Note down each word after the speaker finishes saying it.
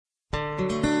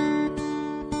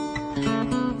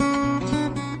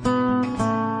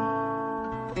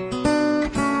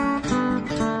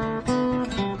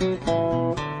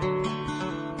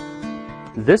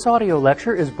This audio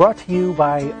lecture is brought to you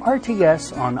by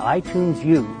RTS on iTunes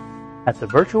U at the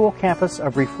virtual campus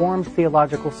of Reformed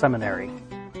Theological Seminary.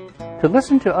 To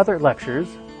listen to other lectures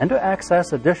and to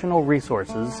access additional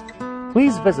resources,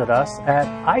 please visit us at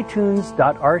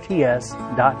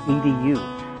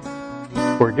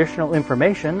itunes.rts.edu. For additional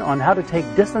information on how to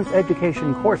take distance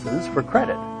education courses for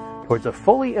credit towards a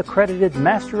fully accredited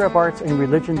Master of Arts in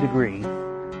Religion degree,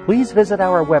 please visit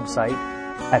our website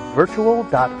at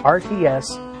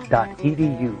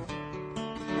virtual.rts.edu.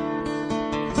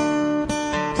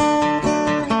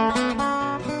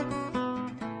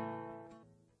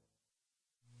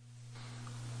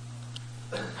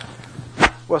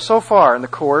 Well, so far in the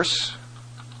course,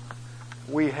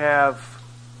 we have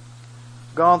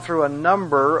gone through a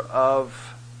number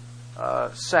of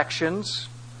sections.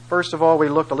 First of all, we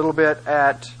looked a little bit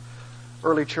at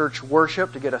early church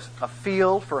worship to get a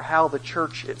feel for how the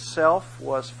church itself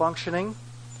was functioning.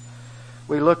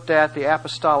 We looked at the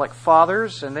apostolic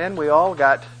fathers, and then we all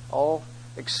got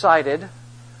excited,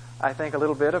 I think, a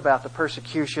little bit about the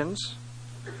persecutions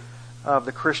of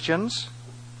the Christians.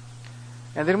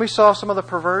 And then we saw some of the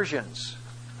perversions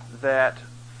that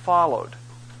followed,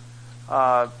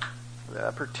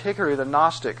 particularly the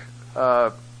Gnostic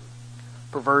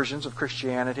perversions of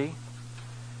Christianity.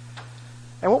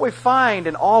 And what we find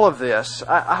in all of this,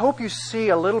 I hope you see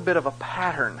a little bit of a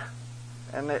pattern.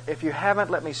 And if you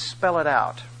haven't, let me spell it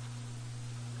out.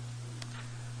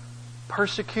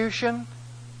 Persecution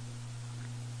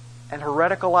and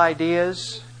heretical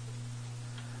ideas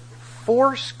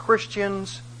force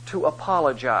Christians to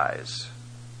apologize.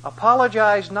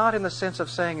 Apologize not in the sense of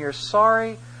saying you're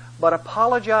sorry, but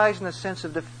apologize in the sense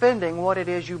of defending what it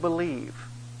is you believe.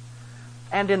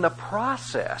 And in the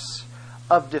process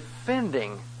of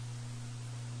defending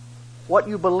what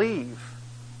you believe,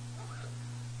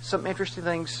 some interesting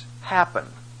things happen.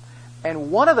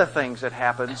 And one of the things that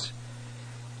happens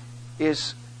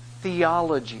is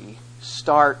theology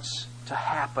starts to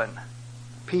happen.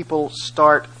 People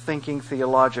start thinking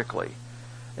theologically.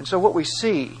 And so what we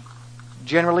see,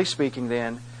 generally speaking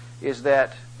then, is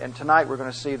that, and tonight we're going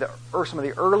to see some of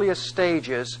the earliest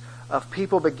stages of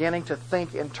people beginning to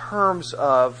think in terms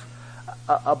of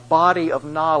a body of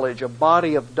knowledge, a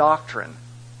body of doctrine.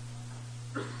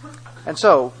 And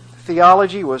so,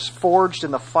 theology was forged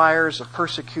in the fires of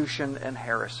persecution and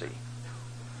heresy.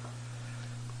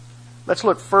 Let's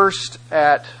look first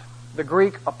at the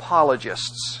Greek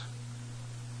apologists.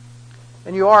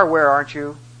 And you are aware, aren't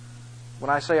you? When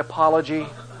I say apology,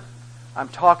 I'm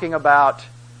talking about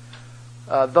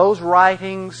those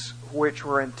writings which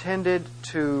were intended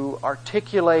to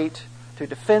articulate, to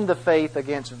defend the faith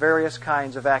against various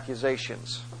kinds of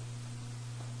accusations.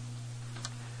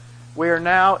 We are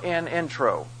now in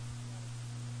intro.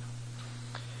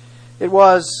 It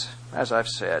was, as I've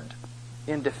said,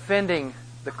 in defending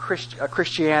the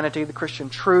Christianity, the Christian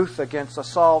truth against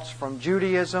assaults from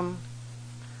Judaism,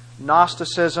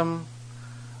 Gnosticism,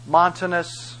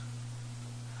 Montanus,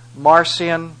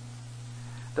 Marcion,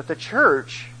 that the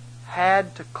church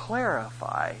had to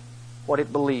clarify what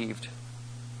it believed.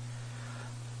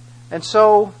 And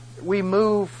so we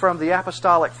move from the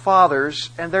apostolic fathers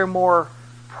and their more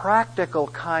practical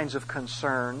kinds of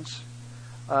concerns,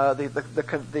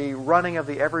 the running of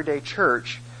the everyday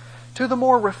church, to the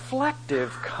more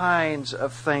reflective kinds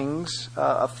of things,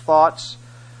 of thoughts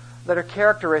that are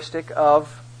characteristic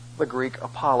of the Greek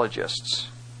apologists.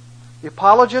 The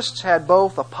apologists had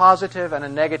both a positive and a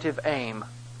negative aim.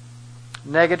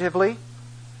 Negatively,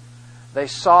 they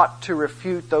sought to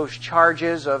refute those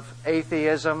charges of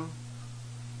atheism,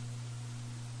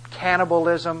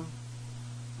 cannibalism,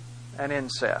 and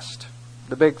incest.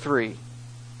 The big three.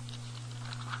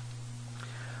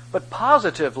 But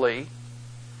positively,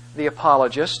 the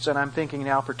apologists, and I'm thinking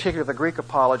now particularly the Greek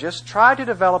apologists, tried to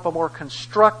develop a more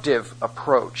constructive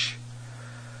approach.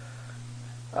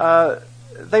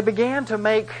 They began to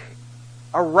make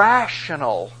a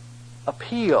rational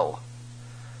appeal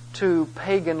to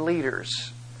pagan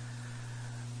leaders.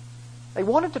 They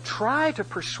wanted to try to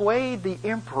persuade the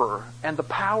emperor and the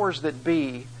powers that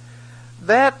be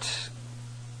that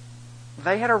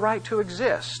they had a right to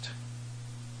exist.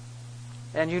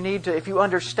 And you need to, if you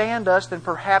understand us, then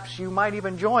perhaps you might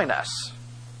even join us.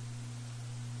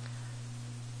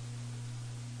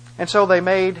 And so they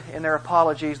made, in their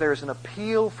apologies, there is an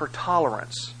appeal for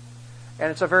tolerance.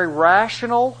 And it's a very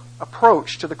rational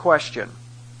approach to the question.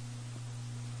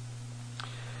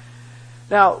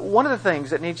 Now, one of the things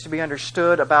that needs to be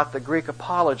understood about the Greek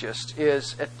apologists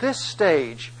is, at this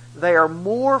stage, they are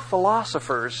more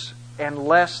philosophers and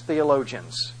less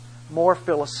theologians, more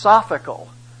philosophical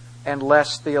and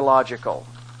less theological.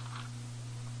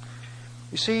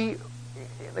 You see,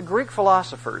 the Greek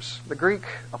philosophers, the Greek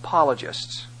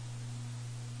apologists,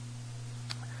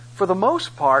 for the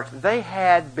most part, they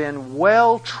had been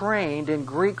well trained in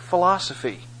Greek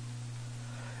philosophy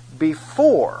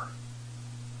before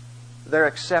their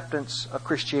acceptance of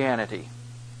Christianity.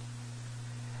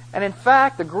 And in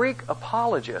fact, the Greek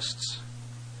apologists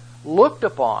looked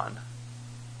upon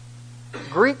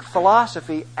Greek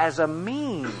philosophy as a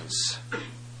means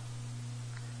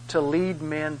to lead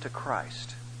men to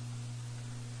Christ.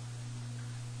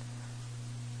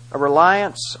 A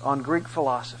reliance on Greek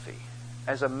philosophy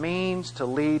as a means to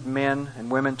lead men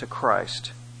and women to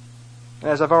Christ. And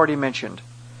as I've already mentioned,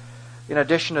 in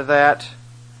addition to that,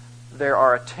 there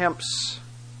are attempts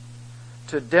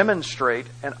to demonstrate,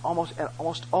 and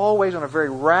almost always on a very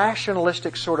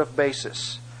rationalistic sort of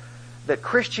basis, that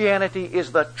Christianity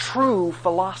is the true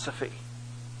philosophy.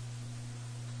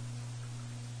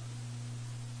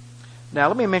 Now,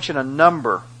 let me mention a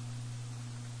number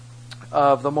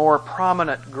of the more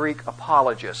prominent Greek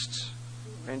apologists.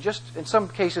 And just in some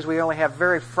cases, we only have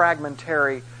very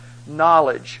fragmentary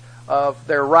knowledge of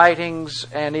their writings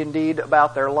and indeed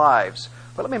about their lives.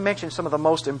 But let me mention some of the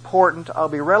most important. I'll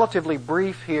be relatively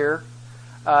brief here,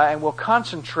 and we'll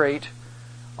concentrate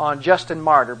on Justin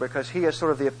Martyr because he is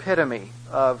sort of the epitome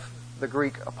of the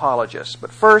Greek apologists.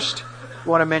 But first,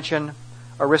 we want to mention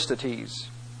Aristides.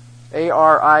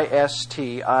 Aristides.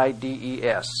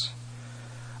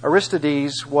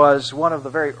 Aristides was one of the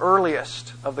very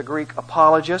earliest of the Greek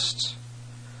apologists.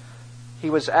 He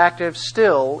was active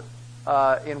still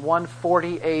in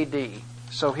 140 A.D.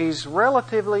 So he's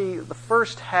relatively the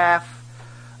first half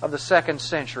of the 2nd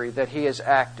century that he is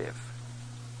active.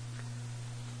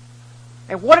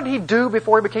 And what did he do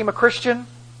before he became a Christian?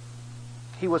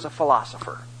 He was a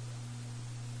philosopher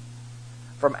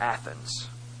from Athens.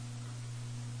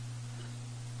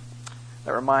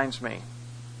 That reminds me,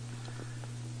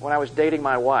 when I was dating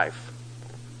my wife,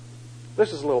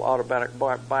 this is a little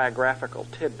autobiographical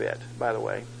tidbit, by the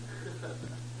way.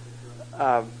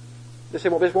 This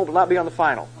will not be on the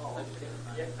final.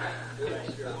 You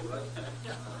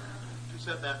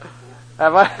said that before.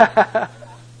 Have I?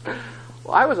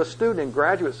 Well, I was a student in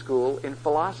graduate school in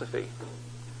philosophy,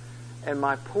 and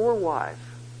my poor wife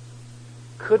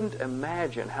couldn't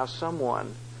imagine how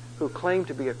someone who claimed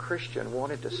to be a Christian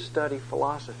wanted to study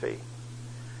philosophy.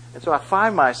 And so I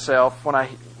find myself, when I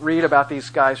read about these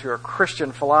guys who are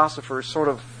Christian philosophers, sort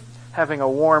of having a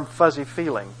warm, fuzzy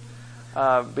feeling,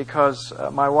 because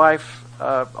my wife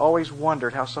always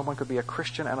wondered how someone could be a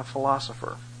Christian and a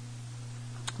philosopher.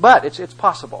 But it's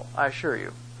possible, I assure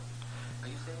you. Are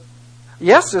you saved?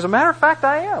 Yes, as a matter of fact,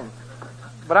 I am.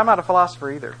 But I'm not a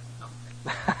philosopher either.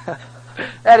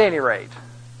 At any rate,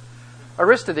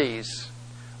 Aristides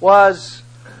was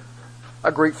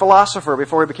a Greek philosopher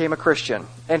before he became a Christian.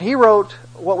 And he wrote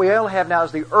what we all have now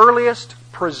as the earliest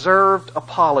preserved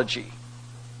apology.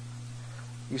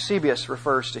 Eusebius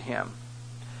refers to him.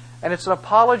 And it's an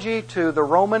apology to the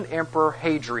Roman Emperor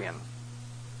Hadrian,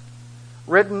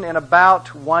 written in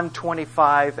about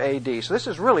 125 A.D. So this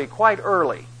is really quite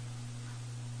early.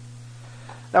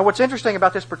 Now, what's interesting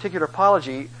about this particular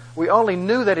apology, we only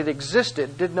knew that it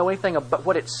existed, didn't know anything about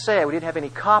what it said. We didn't have any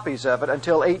copies of it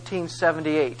until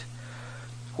 1878,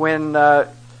 when a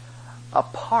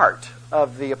part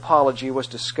of the apology was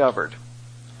discovered.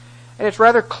 And it's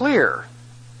rather clear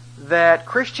that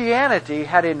Christianity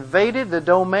had invaded the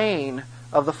domain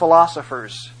of the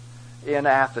philosophers in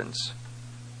Athens.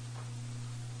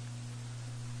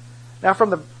 Now,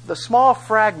 from the small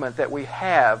fragment that we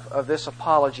have of this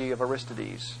apology of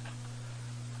Aristides,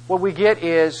 what we get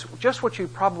is just what you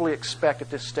probably expect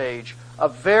at this stage, a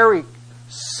very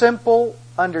simple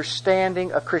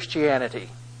understanding of Christianity.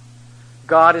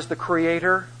 God is the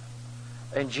Creator,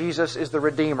 and Jesus is the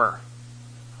Redeemer.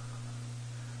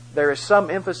 There is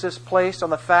some emphasis placed on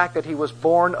the fact that He was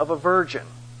born of a virgin.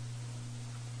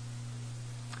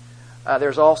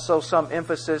 There's also some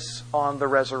emphasis on the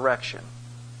resurrection.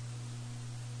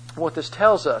 What this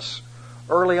tells us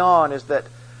early on is that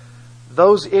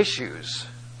those issues,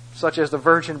 such as the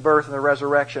virgin birth and the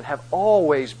resurrection, have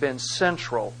always been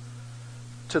central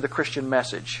to the Christian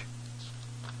message.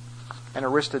 And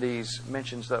Aristides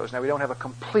mentions those. Now, we don't have a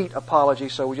complete apology,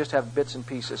 so we just have bits and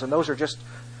pieces. And those are just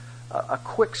a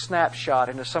quick snapshot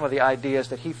into some of the ideas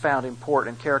that he found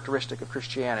important and characteristic of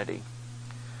Christianity.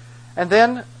 And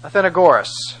then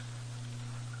Athenagoras,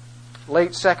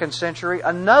 late 2nd century,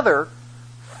 another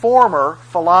former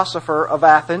philosopher of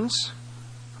Athens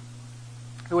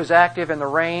who was active in the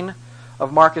reign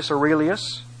of Marcus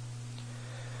Aurelius.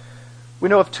 We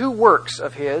know of 2 works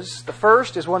of his. The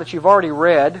first is one that you've already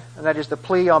read, and that is the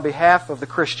plea on behalf of the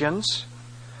Christians.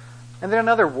 And then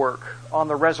another work on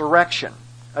the resurrection.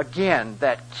 Again,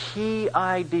 that key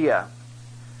idea.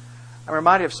 I'm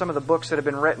reminded of some of the books that have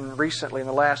been written recently in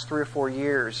the last 3 or 4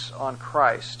 years on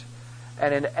Christ.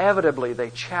 And inevitably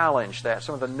they challenge that,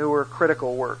 some of the newer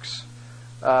critical works.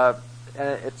 And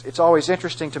it's always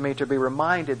interesting to me to be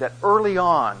reminded that early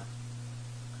on,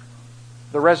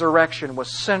 the resurrection was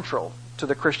central to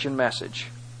the Christian message.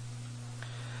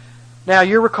 Now,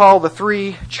 you recall the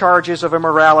 3 charges of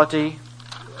immorality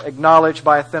acknowledged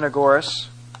by Athenagoras: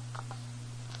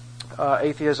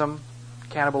 atheism,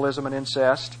 cannibalism, and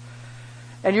incest.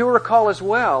 And you recall as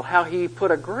well how he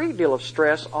put a great deal of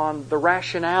stress on the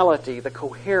rationality, the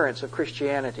coherence of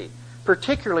Christianity,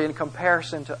 particularly in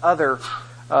comparison to other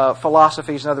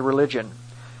philosophies and other religion.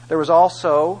 There was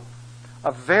also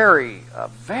a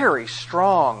very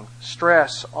strong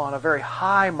stress on a very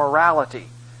high morality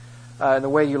in the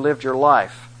way you lived your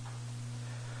life.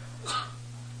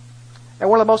 And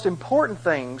one of the most important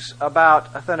things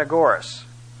about Athenagoras,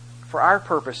 for our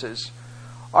purposes,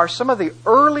 are some of the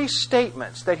early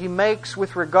statements that he makes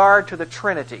with regard to the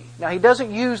Trinity. Now, he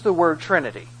doesn't use the word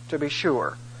Trinity, to be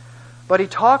sure, but he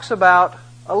talks about,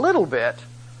 a little bit,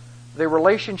 the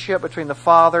relationship between the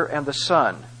Father and the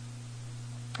Son,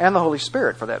 and the Holy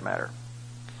Spirit, for that matter.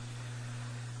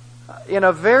 In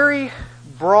a very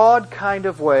broad kind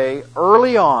of way,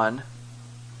 early on,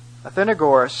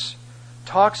 Athenagoras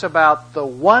talks about the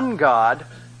one God,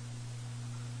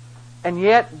 and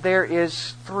yet there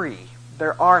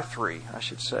are three, I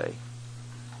should say.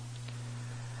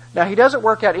 Now, he doesn't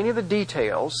work out any of the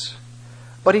details,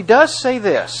 but he does say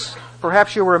this.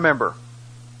 Perhaps you'll remember.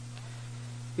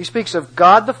 He speaks of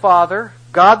God the Father,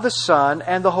 God the Son,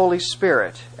 and the Holy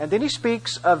Spirit. And then he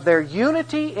speaks of their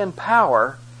unity in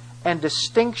power and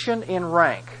distinction in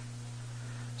rank.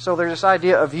 So there's this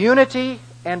idea of unity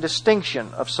and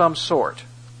distinction of some sort.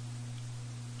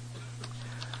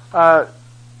 I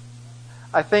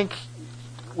think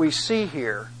we see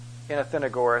here in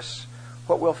Athenagoras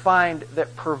what we'll find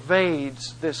that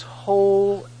pervades this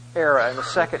whole era in the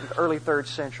 2nd and early 3rd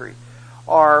century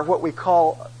are what we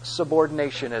call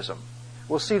subordinationism.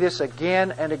 We'll see this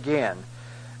again and again,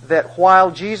 that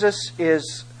while Jesus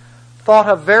is thought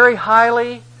of very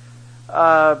highly,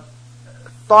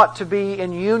 thought to be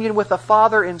in union with the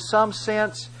Father in some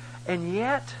sense, and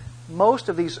yet most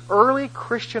of these early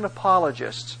Christian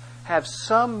apologists have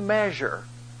some measure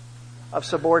of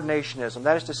subordinationism.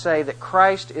 That is to say that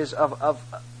Christ is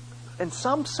in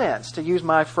some sense, to use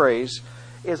my phrase,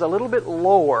 is a little bit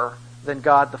lower than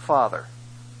God the Father.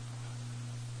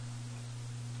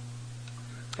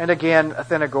 And again,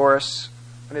 Athenagoras,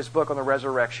 in his book on the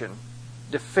resurrection,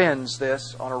 defends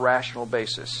this on a rational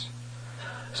basis.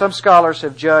 Some scholars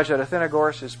have judged that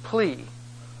Athenagoras' plea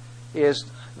is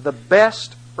the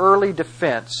best early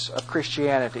defense of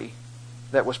Christianity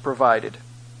that was provided.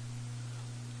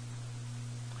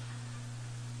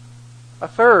 A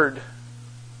third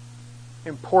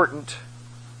important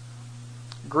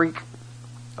Greek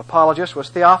apologist was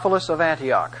Theophilus of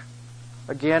Antioch.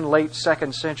 Again, late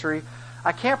 2nd century.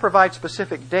 I can't provide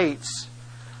specific dates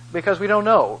because we don't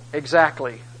know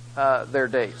exactly their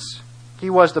dates. He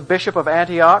was the bishop of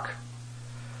Antioch,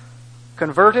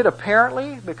 converted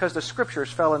apparently because the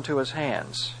Scriptures fell into his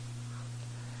hands.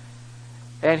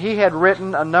 And he had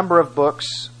written a number of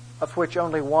books, of which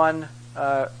only one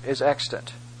is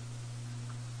extant.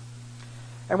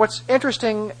 And what's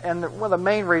interesting, and one of the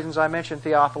main reasons I mentioned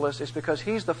Theophilus, is because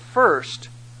he's the first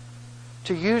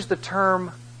to use the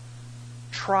term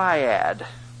triad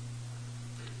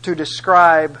to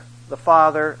describe the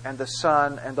Father and the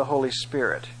Son and the Holy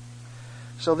Spirit.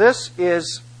 So this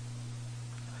is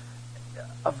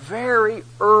a very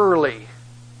early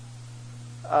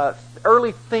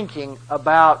thinking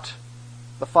about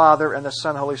the Father and the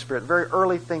Son and the Holy Spirit. Very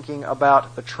early thinking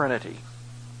about the Trinity.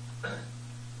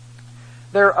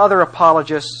 There are other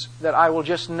apologists that I will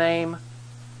just name: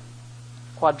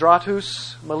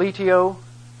 Quadratus, Melitio,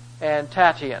 and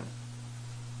Tatian,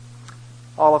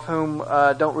 all of whom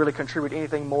don't really contribute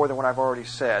anything more than what I've already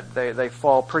said. They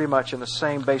fall pretty much in the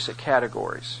same basic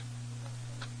categories.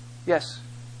 Yes?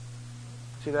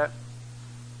 See that?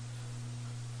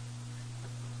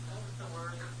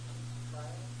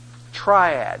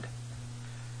 Triad.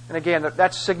 And again,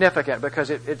 that's significant because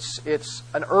it's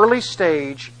an early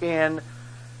stage in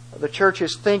the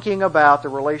church's thinking about the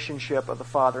relationship of the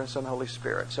Father and Son and Holy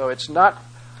Spirit. So it's not,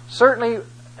 certainly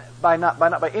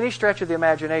by any stretch of the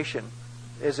imagination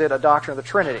is it a doctrine of the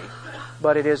Trinity,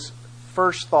 but it is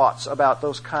first thoughts about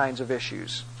those kinds of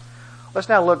issues. Let's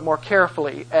now look more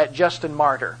carefully at Justin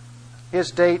Martyr.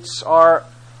 His dates are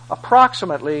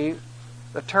approximately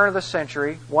the turn of the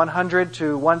century, 100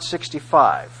 to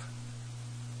 165.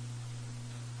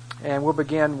 And we'll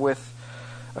begin with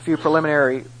a few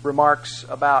preliminary remarks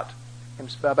about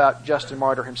Justin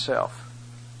Martyr himself.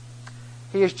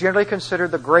 He is generally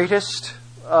considered the greatest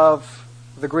of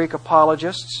the Greek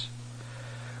apologists.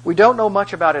 We don't know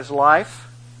much about his life.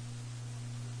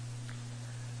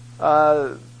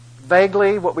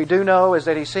 Vaguely, what we do know is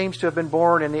that he seems to have been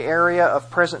born in the area of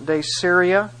present-day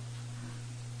Syria.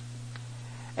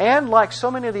 And like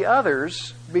so many of the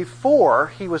others,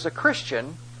 before he was a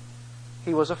Christian,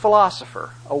 he was a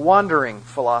philosopher, a wandering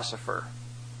philosopher.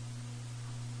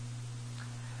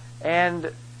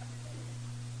 And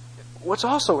what's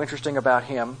also interesting about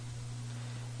him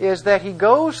is that he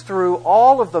goes through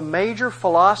all of the major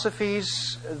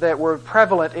philosophies that were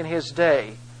prevalent in his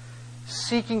day,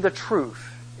 seeking the truth.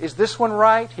 Is this one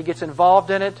right? He gets involved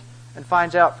in it and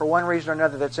finds out for one reason or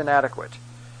another that's inadequate.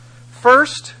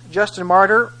 First, Justin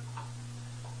Martyr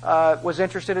was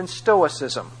interested in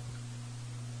Stoicism.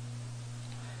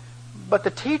 But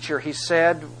the teacher, he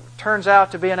said, turns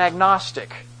out to be an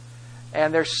agnostic.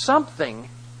 And there's something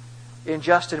in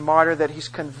Justin Martyr that he's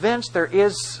convinced there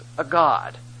is a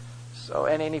God.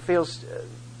 And he feels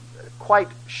quite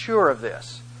sure of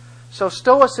this. So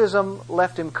Stoicism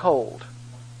left him cold.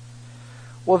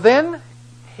 Well, then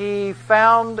he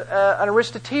found an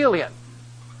Aristotelian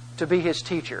to be his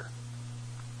teacher.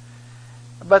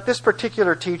 But this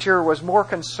particular teacher was more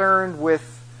concerned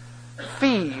with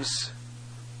fees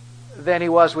than he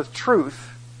was with truth.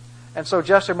 And so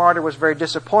Justin Martyr was very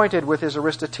disappointed with his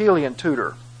Aristotelian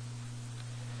tutor.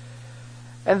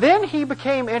 And then he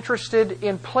became interested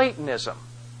in Platonism.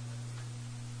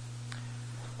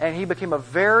 And he became a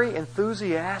very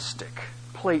enthusiastic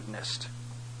Platonist.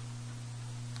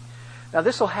 Now,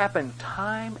 this will happen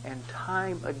time and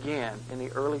time again in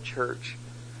the early church,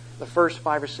 the first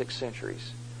 5 or 6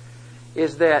 centuries,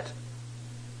 is that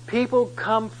people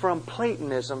come from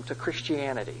Platonism to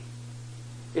Christianity.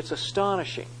 It's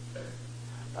astonishing.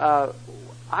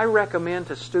 I recommend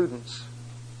to students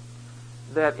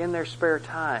that in their spare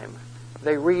time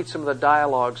they read some of the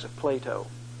dialogues of Plato.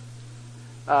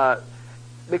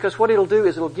 Because what it'll do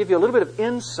is it'll give you a little bit of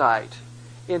insight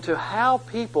into how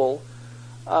people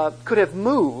could have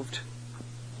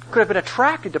been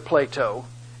attracted to Plato,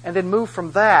 and then moved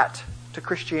from that to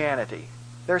Christianity.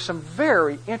 There are some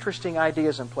very interesting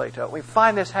ideas in Plato. We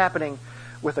find this happening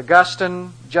with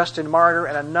Augustine, Justin Martyr,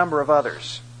 and a number of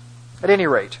others. At any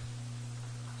rate.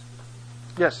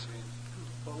 Yes?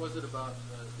 What was it about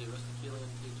the Aristotelian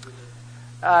teacher?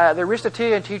 The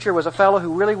Aristotelian teacher was a fellow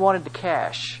who really wanted the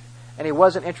cash, and he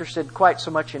wasn't interested quite so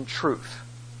much in truth.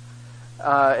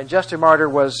 And Justin Martyr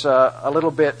was a little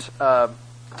bit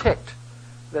ticked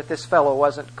that this fellow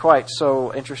wasn't quite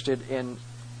so interested in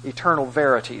eternal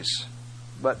verities,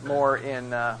 but more in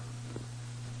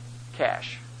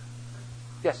cash.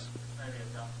 Yes? Maybe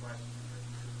a dumb question,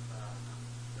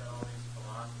 but all these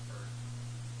philosophers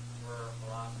were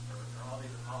philosophers, or all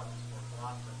these apologists were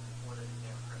philosophers before they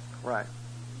became Christians. Right.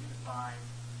 Can you define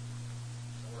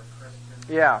the word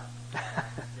Christian? Yeah.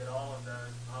 Did all of those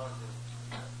apologists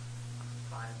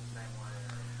define it the same way?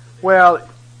 Well,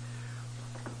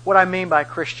 what I mean by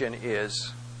Christian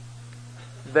is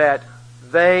that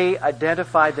they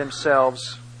identified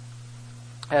themselves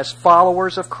as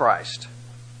followers of Christ.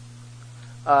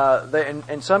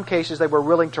 In some cases, they were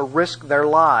willing to risk their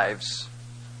lives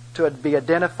to be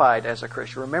identified as a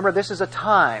Christian. Remember, this is a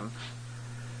time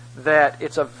that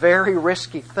it's a very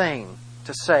risky thing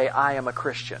to say, I am a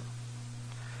Christian.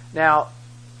 Now,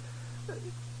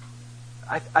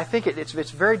 I think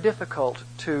it's very difficult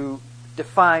to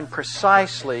define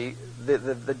precisely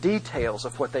the details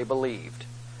of what they believed.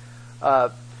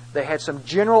 They had some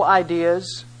general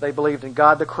ideas. They believed in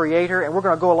God the Creator. And we're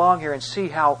going to go along here and see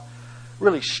how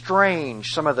really strange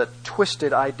some of the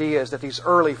twisted ideas that these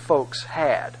early folks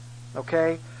had.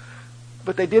 Okay?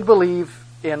 But they did believe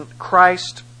in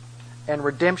Christ and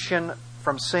redemption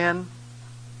from sin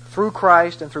through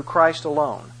Christ and through Christ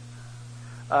alone.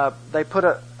 They put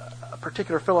a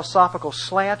particular philosophical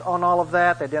slant on all of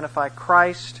that. They identify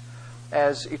Christ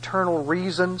as eternal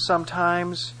reason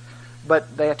sometimes,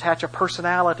 but they attach a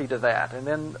personality to that, and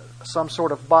then some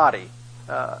sort of body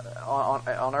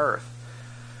on earth.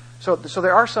 So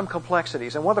there are some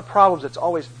complexities, and one of the problems that's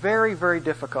always very, very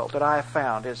difficult that I have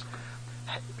found is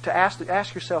to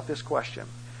ask yourself this question: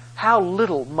 how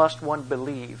little must one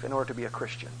believe in order to be a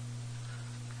Christian?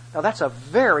 Now, that's a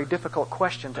very difficult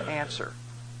question to answer.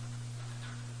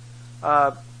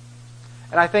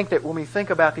 And I think that when we think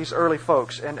about these early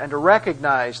folks and to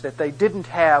recognize that they didn't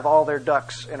have all their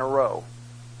ducks in a row,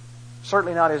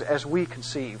 Certainly not as we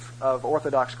conceive of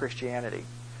Orthodox Christianity.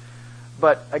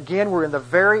 But again, we're in the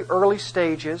very early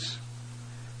stages.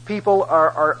 People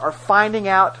are finding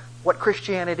out what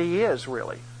Christianity is,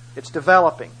 really. It's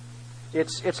developing.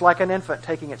 It's like an infant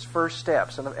taking its first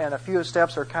steps, and a few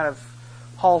steps are kind of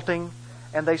halting,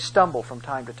 and they stumble from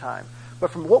time to time.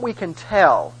 But from what we can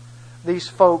tell, these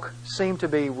folk seem to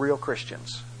be real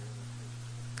Christians.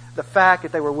 The fact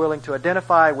that they were willing to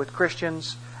identify with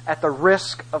Christians at the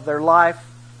risk of their life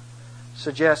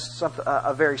suggests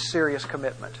a very serious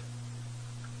commitment.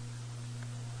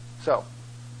 So,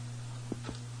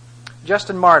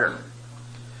 Justin Martyr.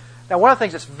 Now, one of the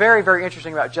things that's very, very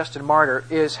interesting about Justin Martyr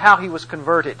is how he was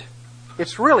converted.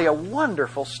 It's really a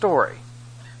wonderful story.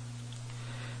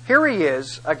 Here he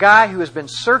is, a guy who has been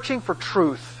searching for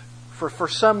truth for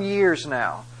some years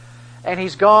now. And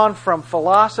he's gone from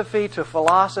philosophy to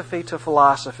philosophy to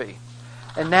philosophy.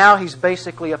 And now he's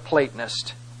basically a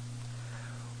Platonist.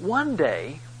 One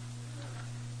day,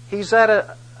 he's at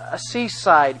a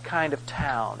seaside kind of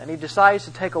town, and he decides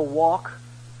to take a walk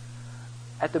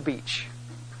at the beach.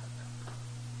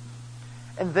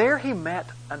 And there he met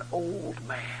an old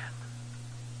man.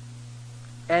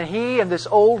 And he and this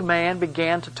old man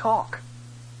began to talk.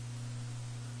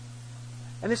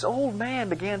 And this old man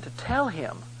began to tell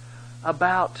him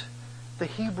about the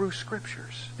Hebrew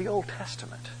Scriptures, the Old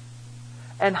Testament,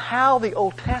 and how the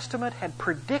Old Testament had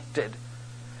predicted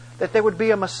that there would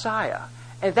be a Messiah.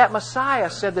 And that Messiah,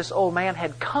 said this old man,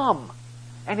 had come,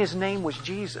 and his name was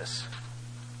Jesus.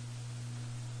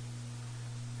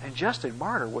 And Justin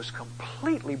Martyr was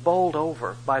completely bowled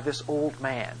over by this old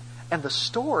man and the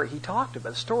story he talked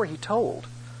about, the story he told.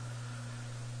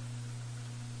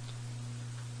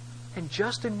 And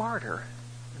Justin Martyr,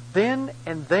 then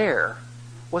and there,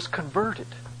 was converted.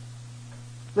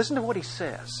 Listen to what he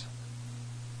says.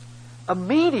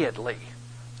 Immediately,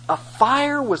 a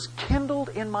fire was kindled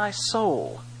in my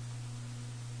soul.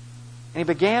 And he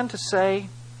began to say,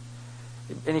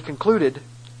 and he concluded,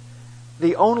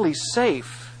 the only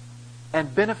safe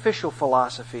and beneficial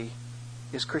philosophy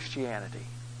is Christianity.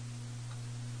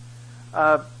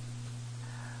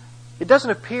 It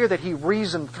doesn't appear that he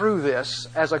reasoned through this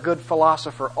as a good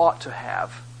philosopher ought to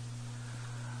have.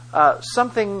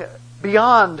 Something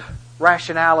beyond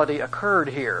rationality occurred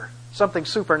here. Something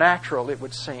supernatural, it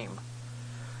would seem.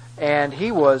 And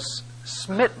he was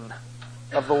smitten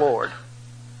of the Lord.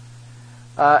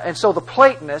 And so the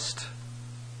Platonist,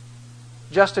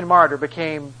 Justin Martyr,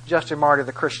 became Justin Martyr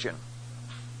the Christian.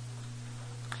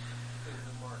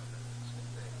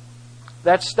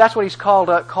 That's what he's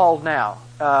called now.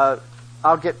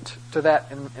 I'll get to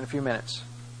that in a few minutes.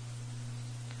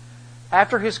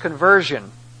 After his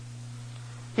conversion,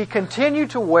 he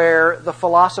continued to wear the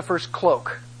philosopher's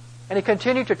cloak. And he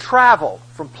continued to travel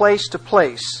from place to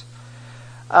place.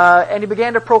 And he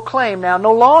began to proclaim now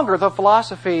no longer the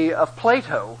philosophy of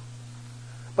Plato,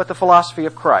 but the philosophy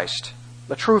of Christ,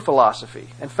 the true philosophy.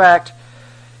 In fact,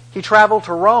 he traveled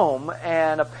to Rome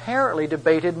and apparently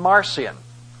debated Marcion,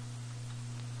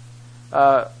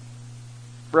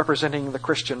 representing the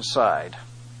Christian side.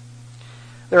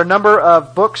 There are a number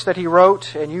of books that he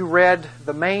wrote, and you read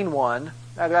the main one.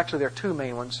 Actually, there are two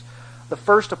main ones. The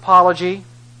first Apology.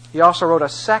 He also wrote a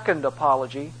second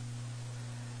Apology.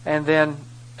 And then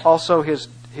also his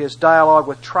dialogue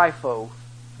with Trypho,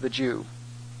 the Jew.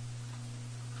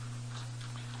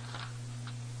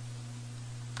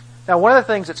 Now, one of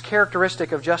the things that's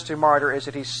characteristic of Justin Martyr is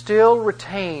that he still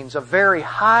retains a very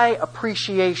high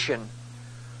appreciation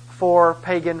for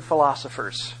pagan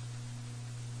philosophers.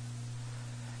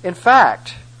 In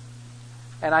fact,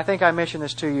 and I think I mentioned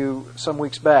this to you some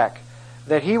weeks back,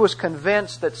 that he was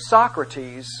convinced that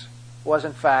Socrates was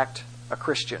in fact a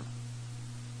Christian,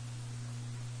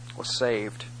 was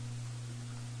saved.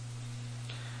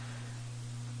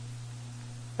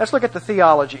 Let's look at the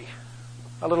theology,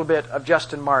 a little bit of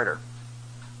Justin Martyr.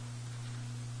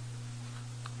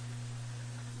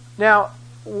 Now,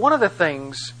 one of the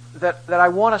things that I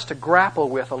want us to grapple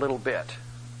with a little bit,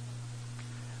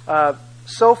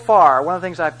 so far, one of the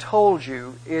things I've told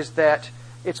you is that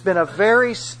it's been a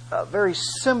very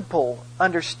simple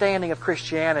understanding of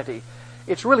Christianity.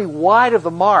 It's really wide of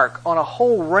the mark on a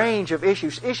whole range of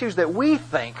issues that we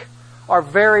think are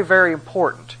very, very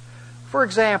important. For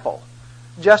example,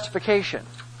 justification.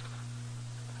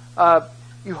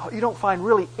 You don't find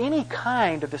really any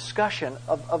kind of discussion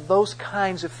of those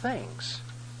kinds of things.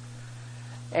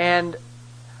 And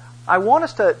I want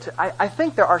us I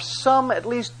think there are some, at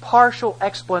least partial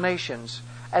explanations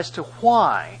as to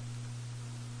why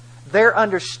their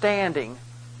understanding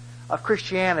of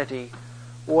Christianity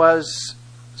was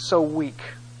so weak.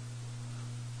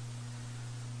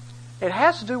 It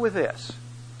has to do with this.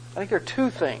 I think there are two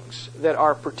things that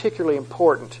are particularly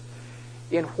important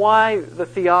in why the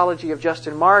theology of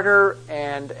Justin Martyr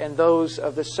and those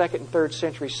of the 2nd and 3rd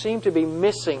century seem to be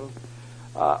missing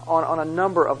on a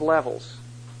number of levels.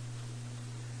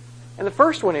 And the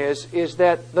first one is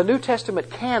that the New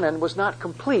Testament canon was not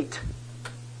complete.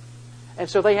 And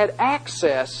so they had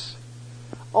access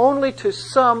only to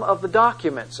some of the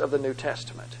documents of the New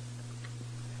Testament.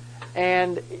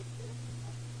 And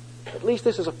at least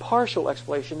this is a partial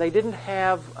explanation. They didn't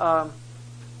have,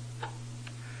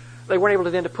 they weren't able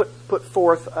to then to put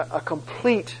forth a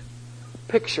complete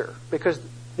picture because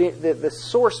the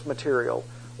source material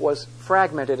was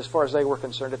fragmented as far as they were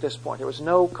concerned at this point. There was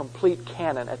no complete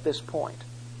canon at this point.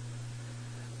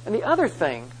 And the other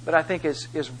thing that I think is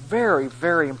very,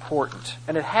 very important,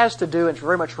 and it has to do, and it's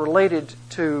very much related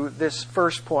to this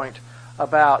first point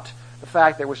about the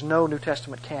fact there was no New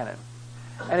Testament canon,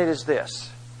 and it is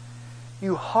this.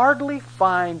 You hardly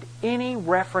find any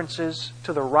references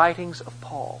to the writings of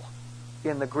Paul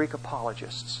in the Greek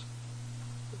Apologists.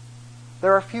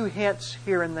 There are a few hints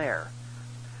here and there.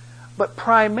 But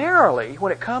primarily,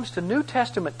 when it comes to New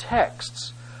Testament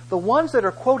texts, the ones that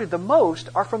are quoted the most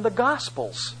are from the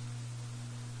Gospels.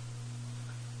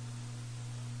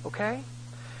 Okay?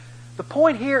 The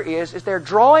point here is they're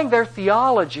drawing their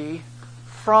theology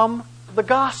from the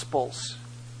Gospels.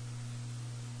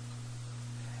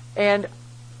 And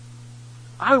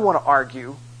I want to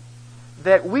argue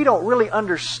that we don't really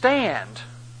understand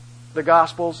the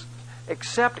Gospels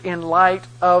except in light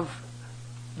of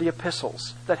the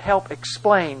epistles that help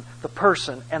explain the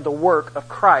person and the work of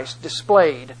Christ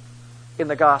displayed in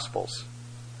the Gospels.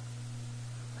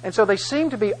 And so they seem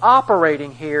to be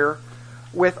operating here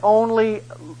with only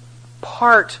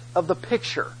part of the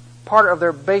picture, part of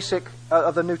their basic,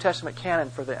 of the New Testament canon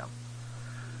for them.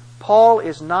 Paul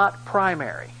is not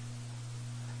primary.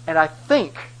 And I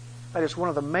think that is one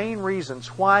of the main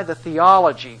reasons why the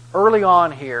theology early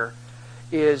on here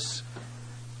is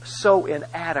so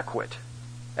inadequate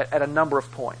at a number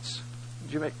of points.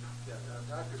 Did you make? Yeah,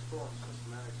 Dr. Sproul in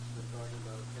Systematics has been talking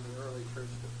about in the early church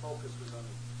the focus was on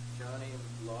Johnny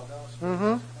and Logos.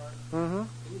 Mm-hmm.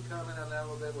 Can you comment on that a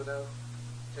little bit without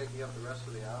taking up the rest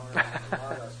of the hour?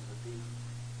 Logos is a deep.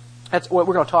 That's what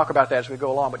we're going to talk about that as we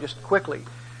go along, but just quickly.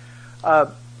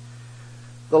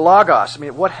 The Logos,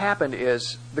 what happened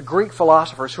is the Greek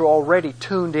philosophers who already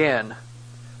tuned in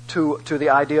to the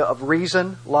idea of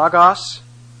reason, Logos,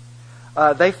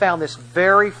 they found this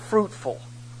very fruitful.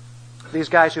 These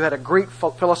guys who had a Greek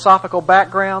philosophical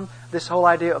background, this whole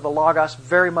idea of the Logos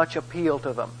very much appealed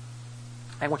to them.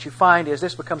 And what you find is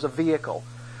this becomes a vehicle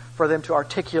for them to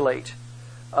articulate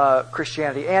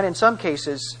Christianity and in some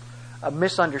cases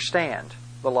misunderstand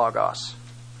the Logos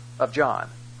of John.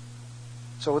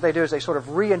 So what they do is they sort of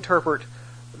reinterpret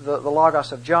the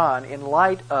Logos of John in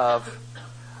light of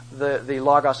the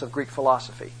Logos of Greek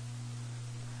philosophy.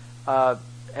 And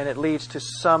it leads to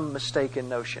some mistaken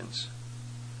notions.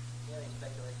 Do you have any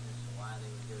speculation as to why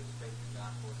they would go straight to the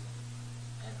Gospels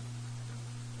and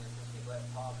since neglect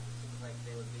Paul, because it seems like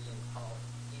they would be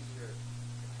easier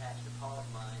attached to Paul's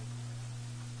mind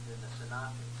than the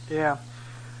synoptics? Yeah.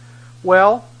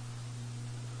 Well,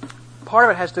 part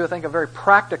of it has to do, I think, a very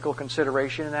practical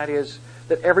consideration, and that is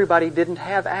that everybody didn't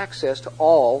have access to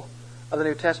all of the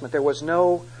New Testament. There was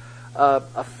no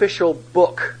official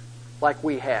book like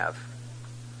we have.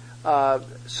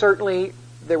 Certainly,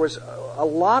 there was a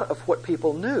lot of what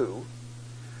people knew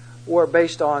were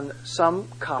based on some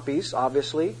copies,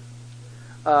 obviously,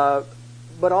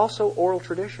 but also oral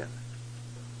tradition.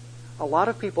 A lot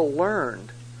of people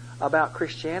learned about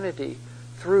Christianity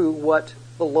through what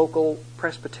the local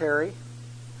presbytery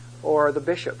or the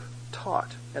bishop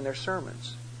taught in their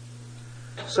sermons.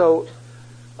 So,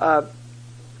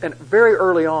 and very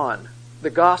early on, the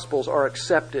Gospels are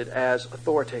accepted as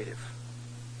authoritative.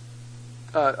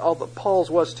 Although Paul's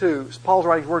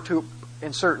writings were too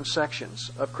in certain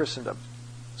sections of Christendom.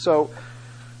 So,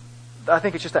 I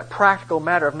think it's just that practical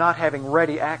matter of not having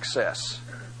ready access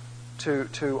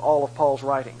to all of Paul's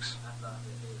writings.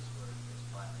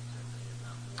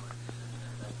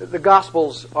 The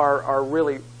Gospels are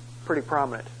really pretty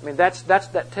prominent.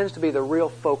 That tends to be the real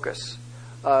focus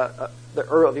of the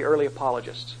early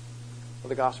apologists of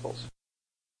the Gospels.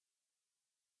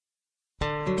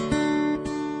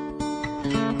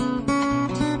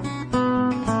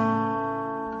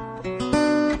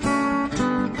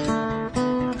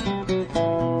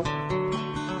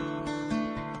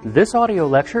 This audio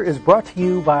lecture is brought to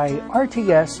you by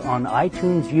RTS on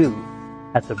iTunes U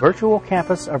at the virtual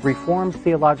campus of Reformed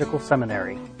Theological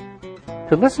Seminary.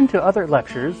 To listen to other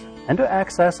lectures and to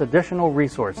access additional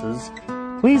resources,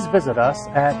 please visit us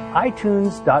at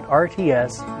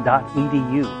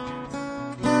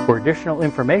itunes.rts.edu. For additional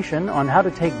information on how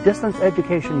to take distance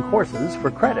education courses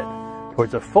for credit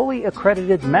towards a fully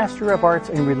accredited Master of Arts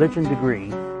in Religion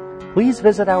degree, please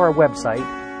visit our website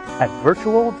at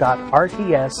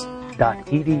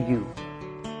virtual.rts.edu.